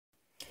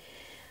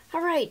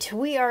All right,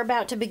 we are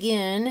about to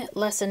begin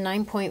lesson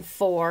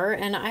 9.4,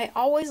 and I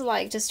always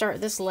like to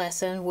start this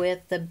lesson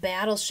with the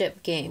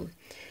Battleship Game,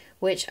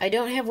 which I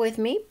don't have with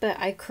me, but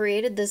I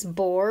created this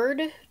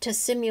board to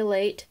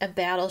simulate a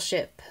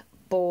battleship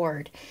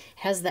board. It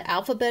has the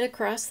alphabet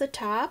across the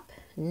top,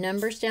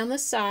 numbers down the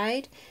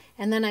side,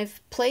 and then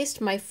I've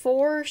placed my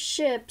 4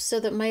 ships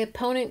so that my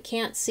opponent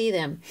can't see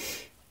them.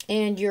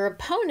 And your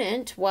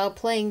opponent, while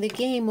playing the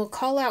game, will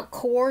call out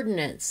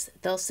coordinates.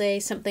 They'll say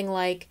something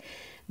like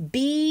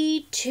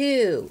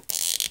B2,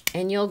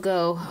 and you'll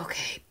go,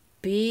 okay,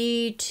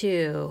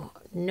 B2,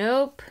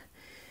 nope,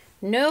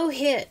 no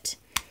hit.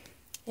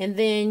 And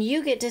then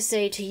you get to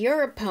say to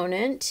your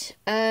opponent,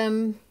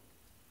 G3,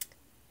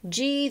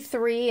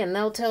 and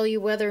they'll tell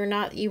you whether or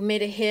not you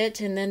made a hit,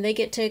 and then they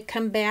get to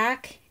come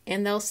back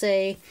and they'll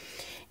say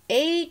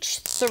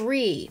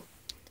H3,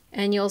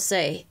 and you'll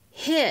say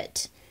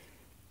hit.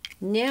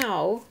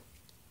 Now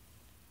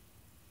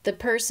the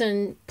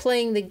person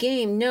playing the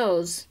game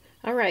knows,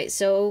 all right,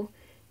 so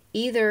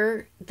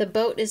either the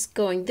boat is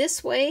going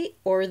this way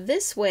or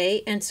this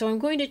way, and so I'm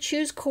going to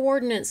choose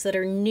coordinates that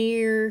are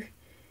near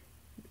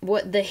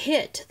what the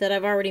hit that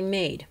I've already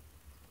made.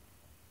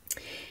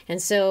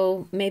 And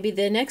so maybe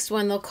the next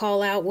one they'll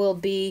call out will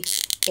be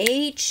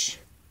H2,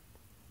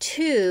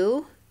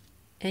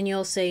 and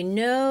you'll say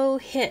no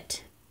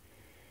hit.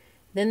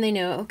 Then they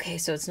know, okay,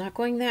 so it's not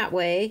going that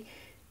way.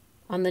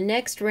 On the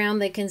next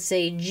round they can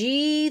say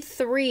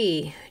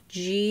G3,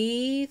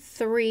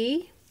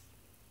 G3,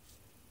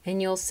 and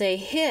you'll say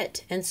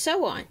hit, and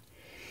so on.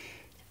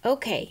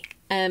 Okay,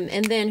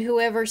 and then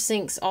whoever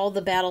sinks all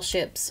the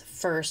battleships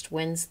first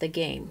wins the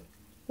game.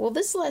 Well,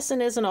 this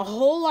lesson isn't a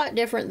whole lot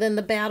different than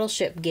the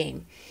Battleship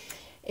Game.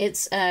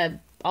 It's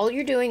all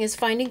you're doing is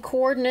finding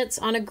coordinates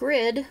on a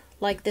grid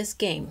like this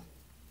game,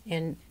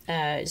 and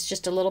it's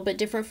just a little bit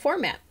different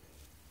format.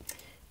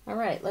 All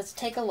right, let's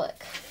take a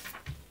look.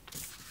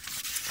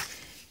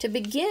 To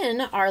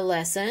begin our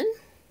lesson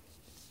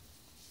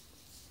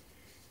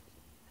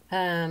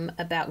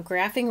about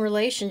graphing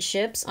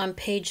relationships on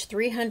page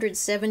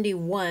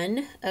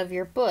 371 of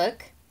your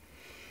book,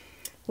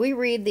 we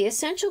read the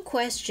essential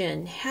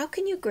question, how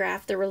can you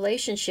graph the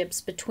relationships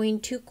between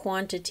two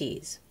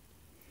quantities?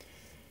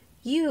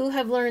 You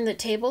have learned that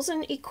tables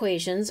and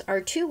equations are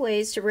 2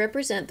 ways to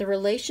represent the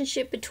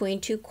relationship between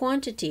two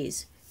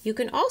quantities. You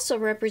can also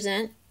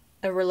represent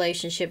a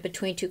relationship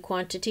between two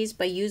quantities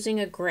by using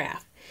a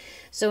graph.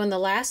 So in the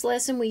last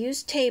lesson we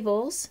used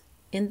tables.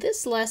 In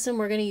this lesson,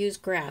 we're going to use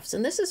graphs,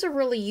 and this is a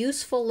really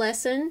useful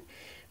lesson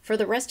for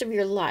the rest of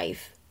your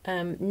life.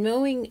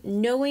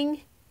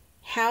 Knowing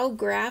how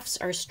graphs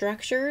are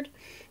structured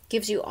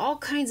gives you all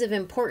kinds of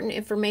important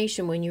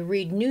information when you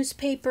read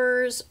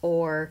newspapers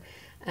or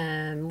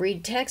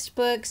read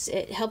textbooks.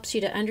 It helps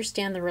you to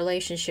understand the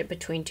relationship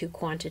between two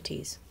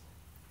quantities.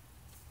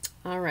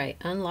 All right,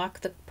 unlock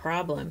the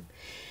problem.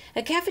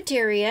 A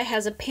cafeteria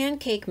has a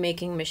pancake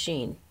making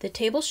machine. The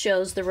table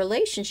shows the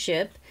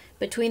relationship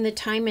between the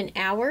time in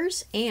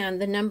hours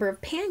and the number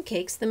of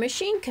pancakes the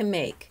machine can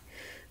make.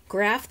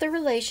 Graph the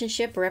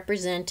relationship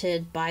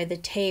represented by the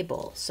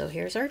table. So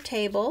here's our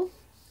table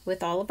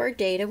with all of our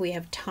data. We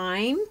have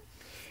time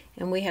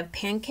and we have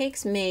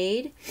pancakes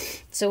made.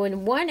 So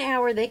in 1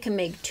 hour they can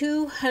make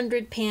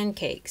 200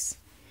 pancakes.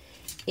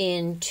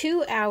 In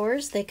 2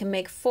 hours they can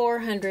make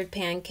 400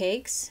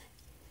 pancakes.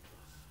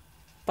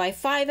 By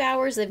 5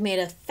 hours they've made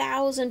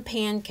 1,000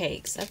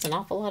 pancakes. That's an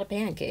awful lot of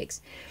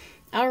pancakes.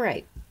 All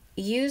right.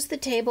 Use the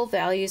table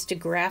values to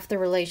graph the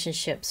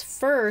relationships.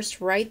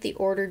 First, write the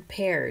ordered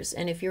pairs.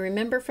 And if you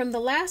remember from the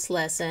last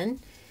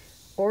lesson,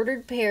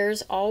 ordered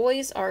pairs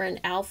always are in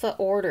alpha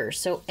order.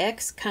 So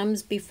X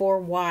comes before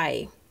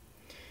Y.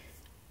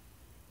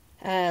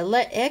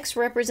 Let X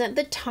represent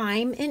the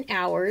time in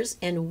hours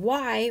and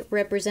Y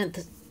represent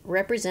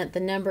the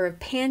number of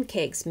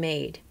pancakes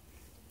made.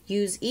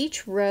 Use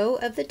each row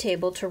of the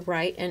table to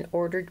write an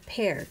ordered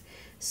pair.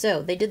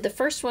 So they did the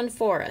first one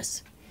for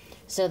us.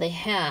 So they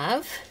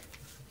have,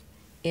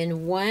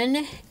 in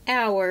 1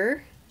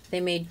 hour, they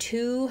made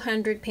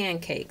 200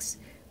 pancakes.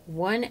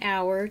 1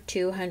 hour,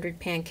 200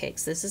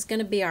 pancakes. This is going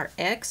to be our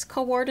X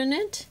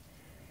coordinate.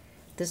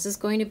 This is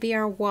going to be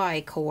our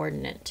Y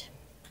coordinate.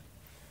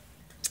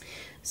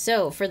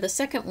 So for the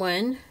second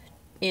one,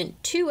 in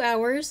 2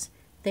 hours,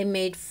 they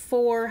made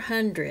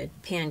 400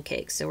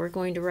 pancakes. So we're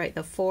going to write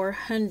the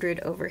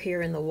 400 over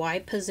here in the Y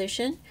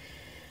position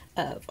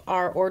of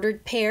our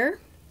ordered pair.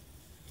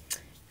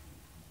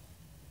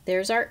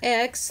 There's our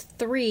X,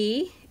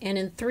 3, and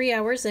in 3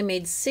 hours they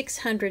made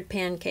 600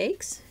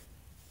 pancakes.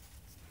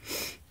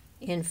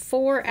 In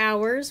 4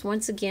 hours,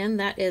 once again,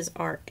 that is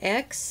our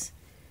X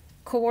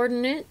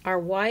coordinate. Our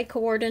Y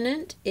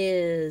coordinate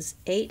is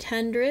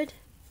 800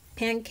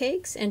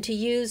 pancakes. And to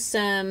use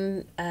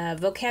some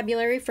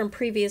vocabulary from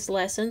previous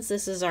lessons,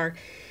 this is our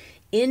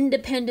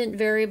independent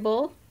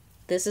variable.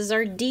 This is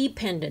our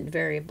dependent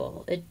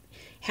variable.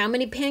 How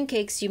many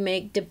pancakes you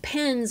make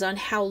depends on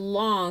how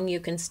long you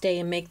can stay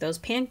and make those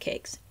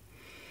pancakes.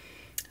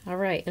 All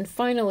right, and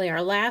finally,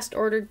 our last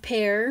ordered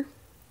pair,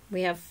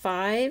 we have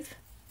 5,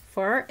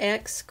 for our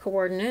x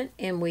coordinate,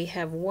 and we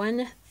have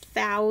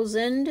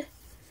 1,000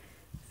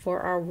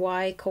 for our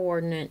y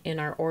coordinate in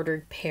our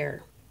ordered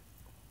pair.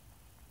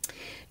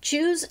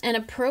 Choose an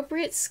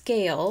appropriate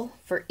scale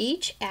for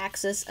each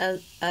axis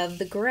of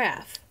the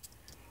graph,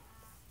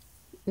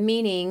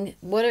 meaning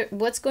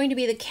what's going to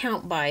be the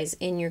count bys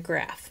in your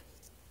graph.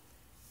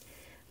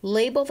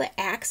 Label the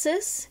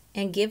axis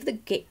and give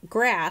the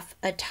graph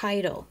a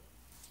title.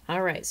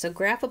 All right, so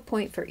graph a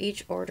point for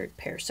each ordered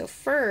pair. So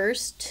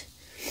first,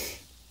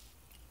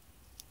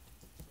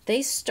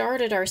 they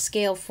started our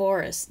scale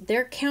for us.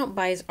 Their count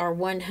bys are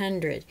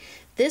 100.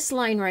 This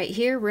line right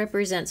here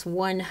represents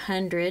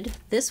 100.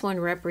 This one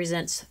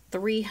represents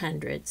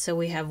 300. So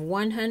we have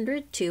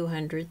 100,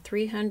 200,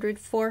 300,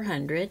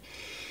 400.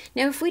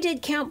 Now if we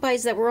did count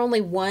bys that were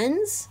only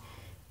ones,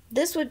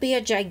 this would be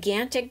a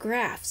gigantic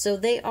graph. So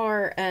they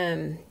are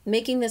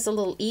making this a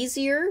little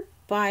easier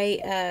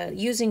by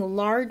using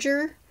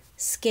larger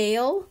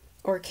scale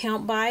or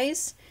count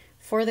bys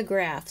for the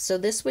graph. So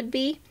this would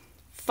be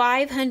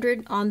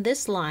 500 on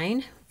this line.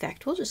 In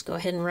fact, we'll just go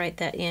ahead and write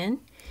that in.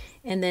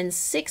 And then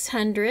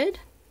 600,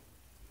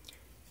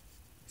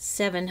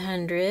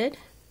 700,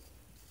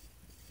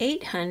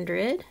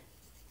 800,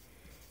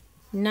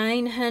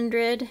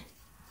 900,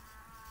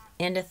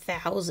 and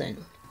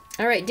 1,000.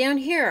 All right, down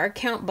here, our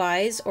count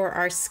bys, or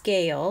our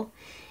scale,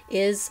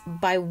 is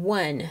by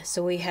 1.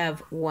 So we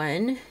have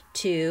 1,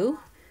 2,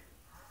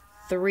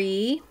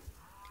 3,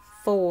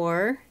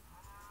 4,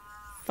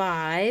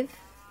 5,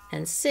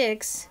 and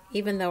 6,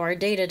 even though our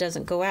data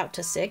doesn't go out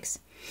to 6.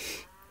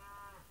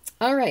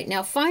 All right,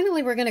 now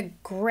finally we're going to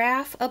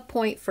graph a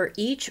point for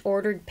each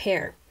ordered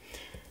pair.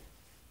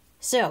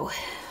 So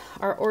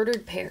our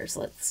ordered pairs,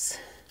 let's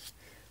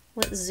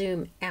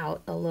zoom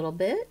out a little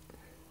bit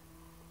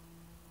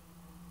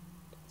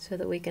so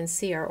that we can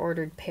see our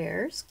ordered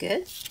pairs.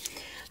 Good.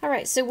 All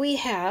right, so we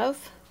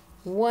have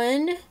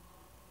 1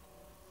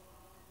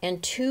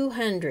 and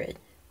 200.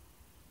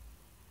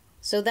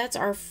 So that's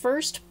our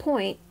first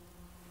point,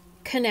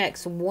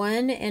 connects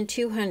 1 and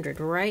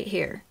 200 right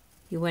here.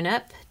 You went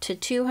up to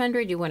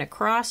 200, you went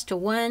across to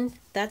 1.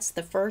 That's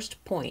the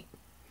first point.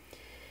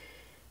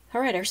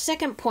 All right, our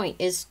second point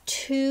is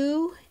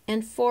 2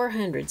 and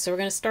 400. So we're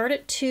going to start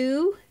at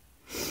 2,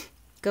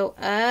 go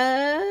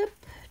up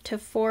to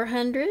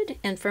 400,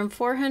 and from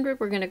 400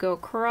 we're going to go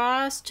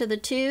across to the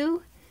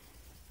 2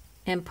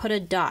 and put a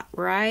dot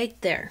right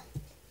there.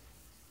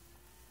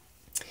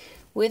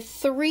 With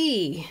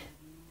 3,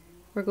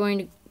 we're going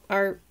to,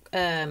 our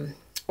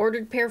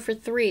ordered pair for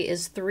 3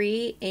 is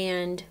 3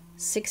 and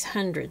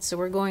 600. So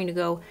we're going to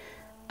go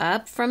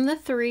up from the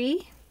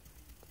 3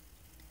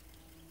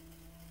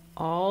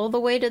 all the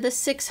way to the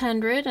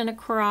 600 and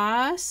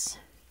across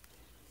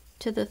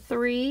to the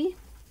 3.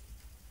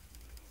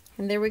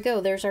 And there we go.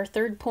 There's our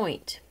third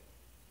point.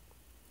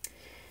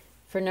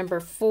 For number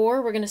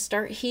 4, we're going to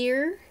start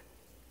here.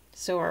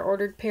 So our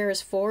ordered pair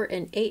is 4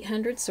 and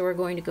 800. So we're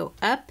going to go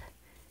up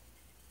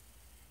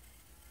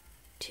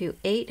to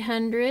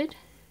 800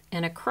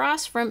 and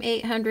across from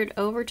 800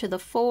 over to the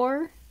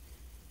 4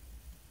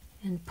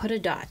 and put a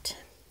dot.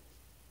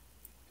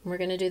 We're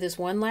going to do this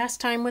one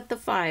last time with the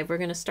 5. We're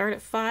going to start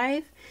at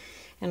 5,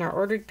 and our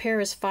ordered pair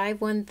is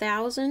 5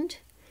 1,000.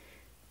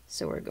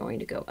 So we're going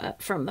to go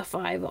up from the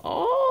 5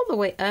 all the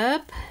way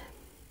up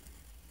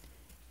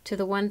to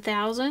the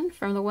 1,000.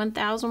 From the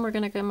 1,000, we're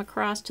going to come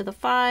across to the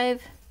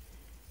 5.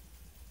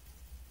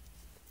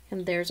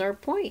 And there's our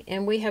point.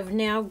 And we have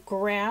now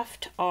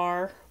graphed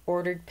our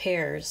ordered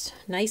pairs.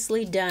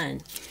 Nicely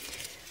done.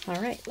 All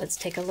right, let's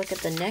take a look at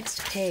the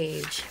next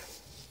page.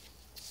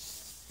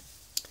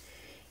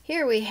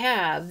 Here we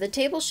have, the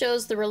table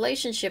shows the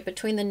relationship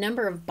between the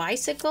number of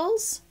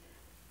bicycles,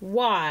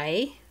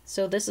 y,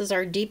 so this is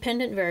our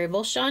dependent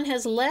variable, Sean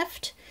has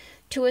left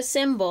to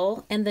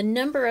assemble, and the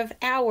number of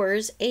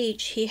hours,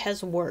 h, he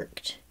has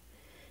worked.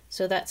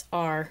 So that's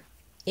our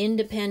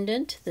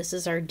independent, this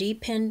is our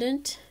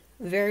dependent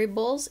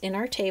variables in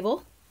our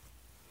table.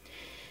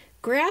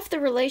 Graph the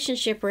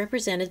relationship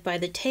represented by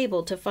the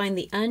table to find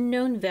the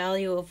unknown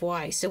value of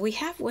y. So we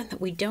have one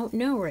that we don't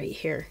know right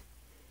here.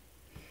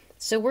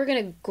 So we're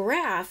going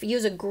to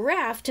use a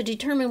graph to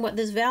determine what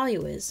this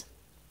value is.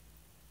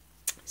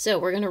 So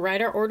we're going to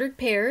write our ordered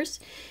pairs,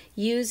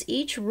 use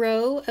each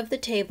row of the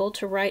table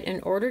to write an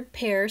ordered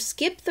pair,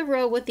 skip the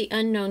row with the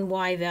unknown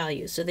y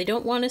value. So they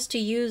don't want us to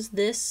use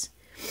this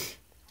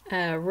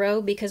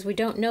row because we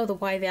don't know the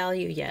y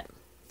value yet.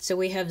 So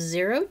we have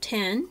 0,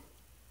 10.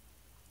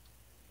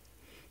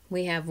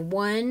 We have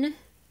 1,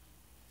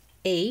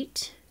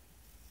 8.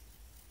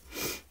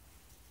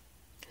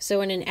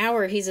 So in an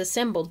hour, he's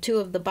assembled 2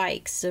 of the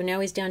bikes. So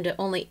now he's down to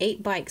only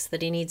 8 bikes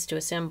that he needs to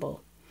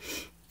assemble.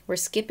 We're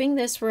skipping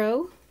this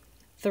row.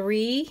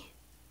 3,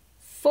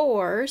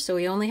 4. So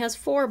he only has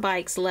 4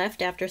 bikes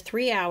left after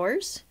 3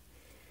 hours.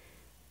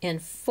 And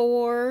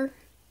 4,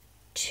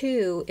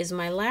 2 is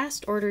my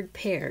last ordered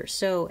pair.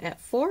 So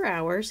at 4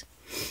 hours,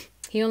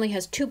 he only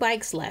has 2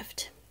 bikes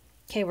left.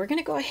 Okay, we're going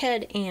to go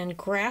ahead and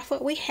graph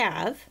what we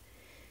have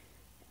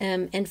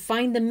and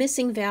find the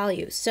missing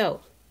value.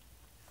 So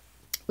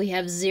We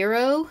have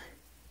 0,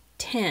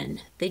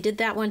 10. They did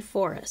that one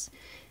for us.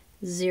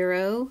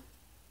 0,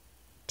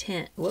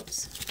 10.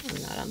 Whoops,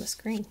 I'm not on the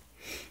screen.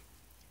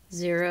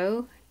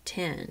 0,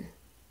 10.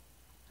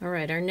 All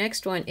right, our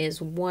next one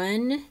is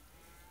 1,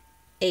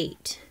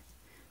 8.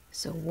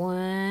 So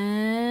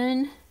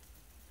 1,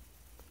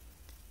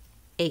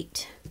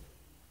 8.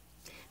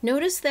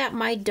 Notice that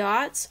my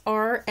dots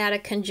are at a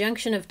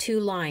conjunction of two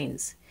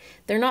lines.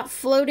 They're not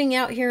floating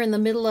out here in the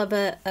middle of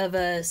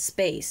a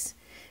space.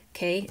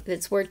 Okay,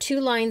 that's where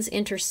two lines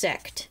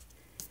intersect.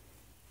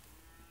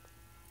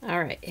 All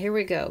right, here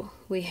we go.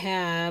 We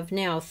have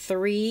now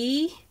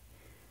 3,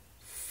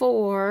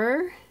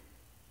 4,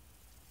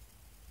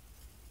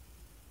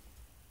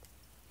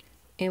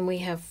 and we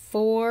have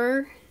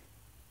 4,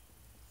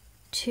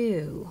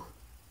 2.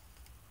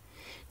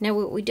 Now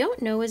what we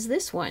don't know is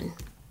this one.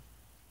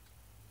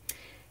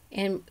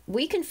 And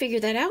we can figure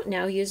that out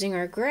now using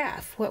our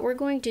graph. What we're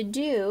going to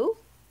do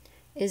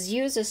is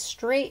use a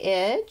straight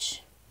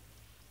edge.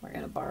 We're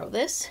going to borrow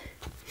this.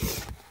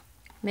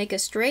 Make a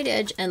straight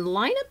edge and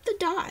line up the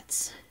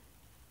dots.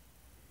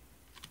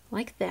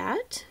 Like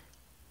that.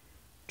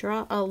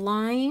 Draw a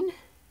line.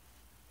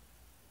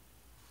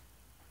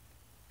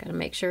 Got to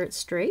make sure it's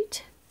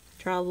straight.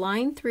 Draw a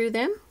line through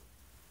them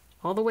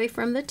all the way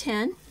from the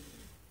 10.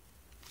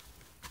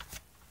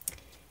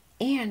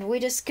 And we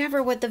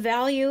discover what the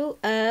value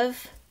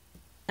of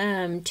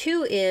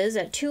 2 is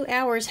at 2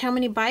 hours. How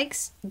many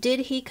bikes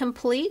did he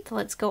complete?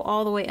 Let's go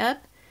all the way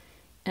up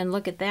and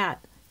look at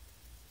that.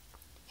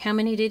 How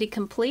many did he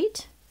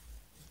complete?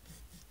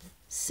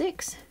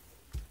 6.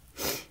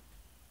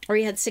 Or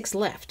he had 6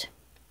 left.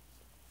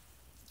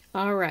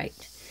 All right.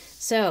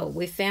 So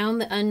we found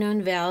the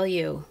unknown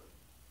value.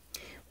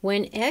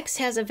 When x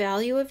has a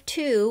value of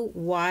 2,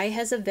 y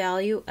has a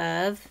value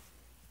of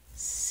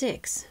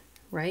 6.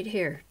 Right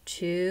here,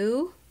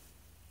 2,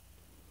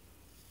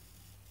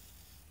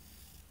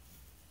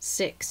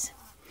 6.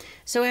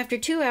 So after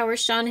 2 hours,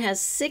 Sean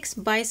has 6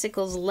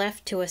 bicycles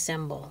left to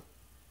assemble.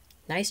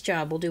 Nice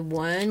job. We'll do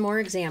one more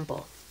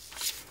example.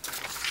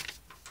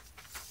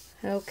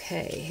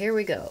 Okay, here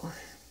we go.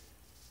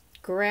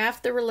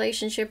 Graph the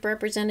relationship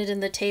represented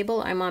in the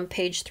table. I'm on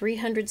page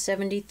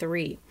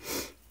 373.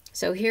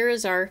 So here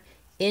is our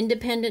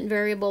independent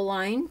variable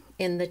line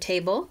in the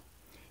table.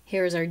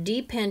 Here's our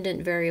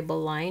dependent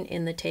variable line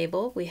in the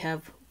table. We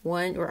have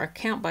 1, or our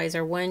count bys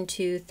are 1,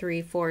 2,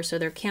 3, 4. So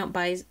they're count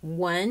bys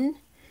 1.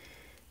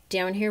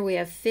 Down here we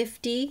have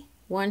 50,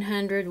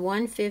 100,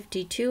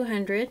 150,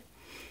 200.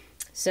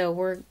 So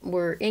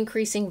we're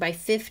increasing by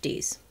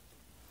 50s.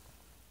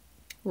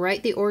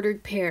 Write the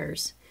ordered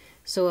pairs.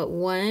 So at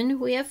 1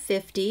 we have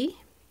 50.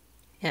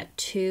 At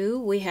 2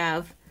 we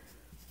have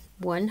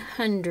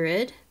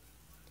 100.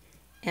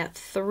 At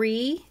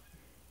 3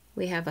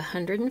 we have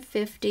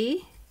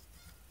 150.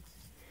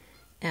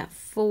 At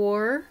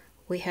 4,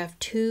 we have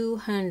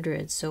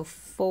 200. So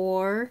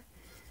 4,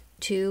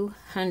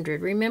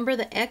 200. Remember,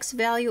 the x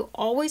value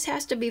always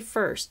has to be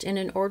first in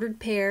an ordered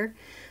pair.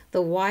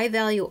 The y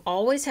value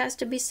always has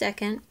to be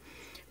second.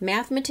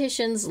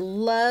 Mathematicians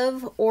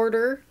love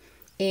order,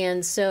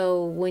 and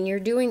so when you're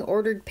doing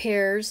ordered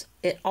pairs,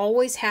 it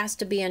always has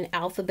to be in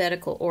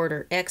alphabetical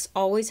order. X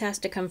always has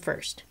to come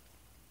first.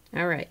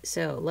 All right,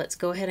 so let's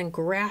go ahead and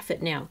graph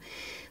it now.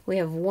 We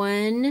have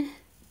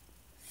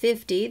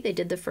 150, they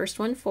did the first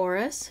one for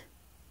us.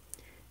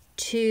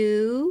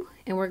 2,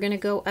 and we're going to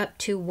go up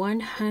to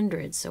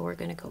 100. So we're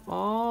going to go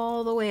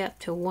all the way up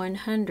to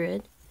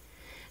 100.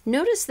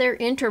 Notice their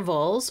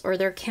intervals, or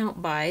their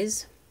count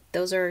bys.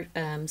 Those are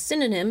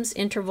synonyms,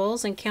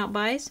 intervals and count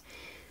bys.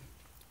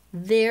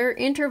 Their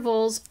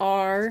intervals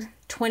are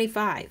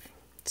 25.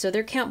 So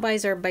their count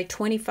bys are by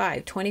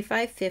 25.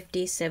 25,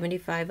 50,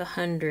 75,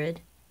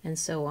 100, and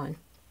so on.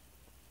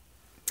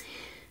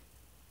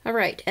 All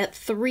right, at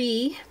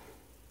 3,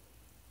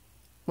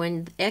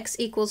 when x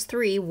equals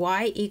 3,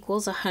 y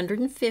equals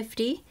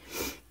 150.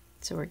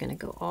 So we're going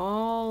to go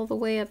all the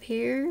way up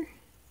here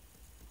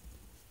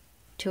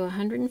to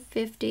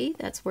 150.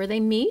 That's where they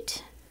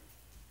meet.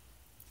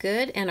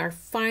 Good. And our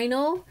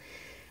final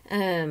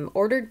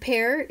ordered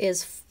pair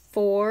is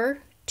 4,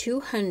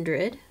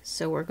 200.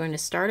 So we're going to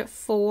start at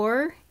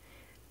 4,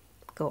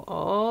 go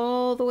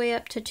all the way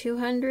up to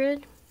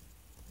 200.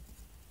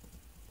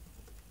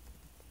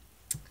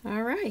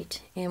 All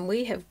right. And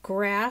we have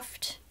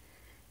graphed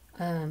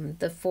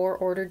the 4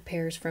 ordered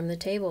pairs from the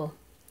table.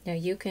 Now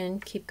you can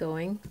keep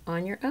going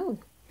on your own.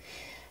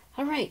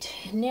 All right,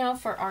 now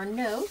for our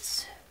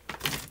notes.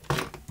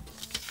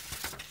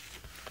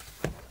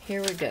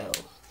 Here we go.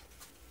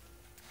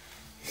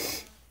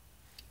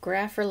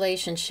 Graph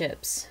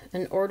relationships.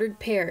 An ordered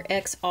pair.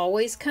 X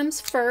always comes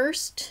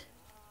first.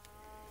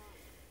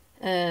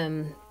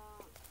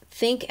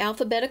 Think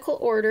alphabetical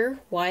order.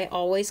 Y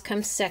always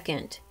comes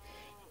second.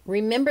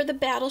 Remember the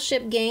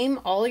Battleship game.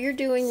 All you're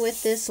doing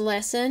with this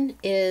lesson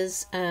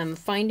is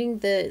finding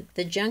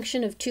the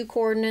junction of 2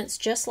 coordinates,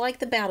 just like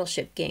the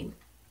Battleship game.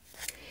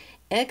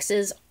 X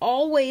is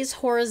always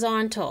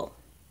horizontal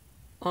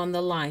on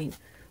the line.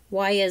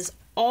 Y is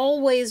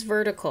always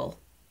vertical.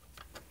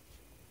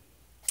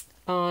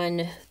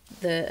 on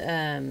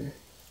the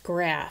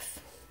graph.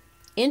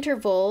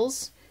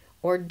 Intervals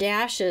or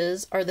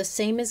dashes are the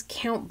same as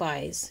count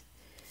bys.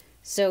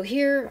 So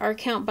here our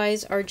count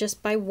bys are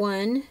just by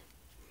 1.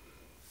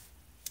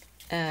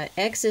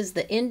 X is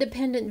the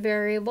independent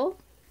variable.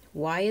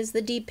 Y is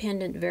the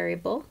dependent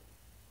variable.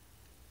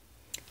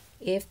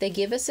 If they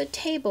give us a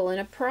table in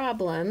a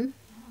problem,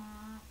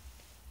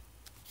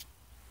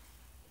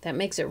 that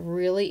makes it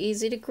really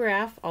easy to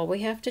graph. All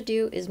we have to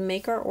do is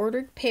make our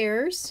ordered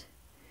pairs,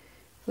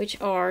 which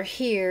are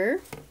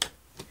here.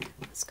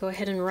 Let's go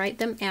ahead and write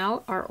them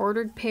out. Our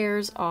ordered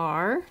pairs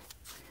are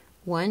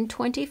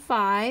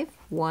 125,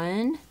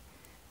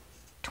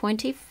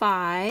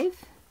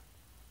 125,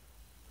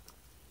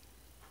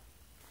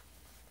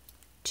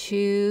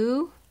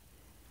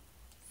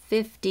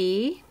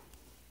 250,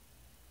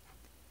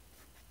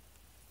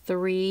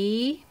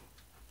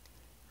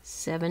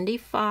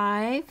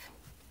 375,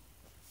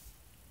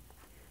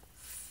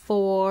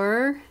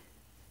 4,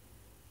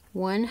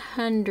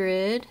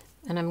 100,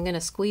 and I'm going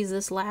to squeeze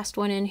this last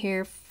one in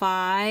here,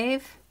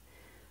 5,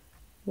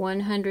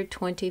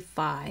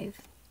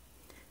 125.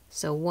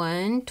 So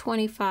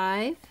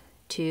 125,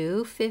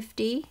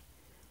 250,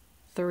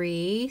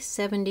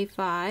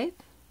 375,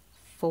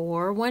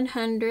 4,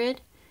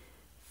 100,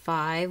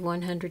 5,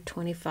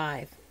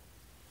 125.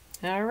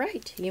 All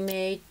right, you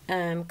may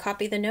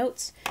copy the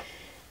notes.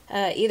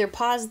 Either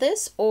pause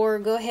this or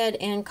go ahead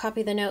and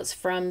copy the notes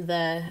from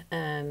the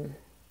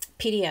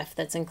PDF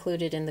that's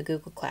included in the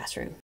Google Classroom.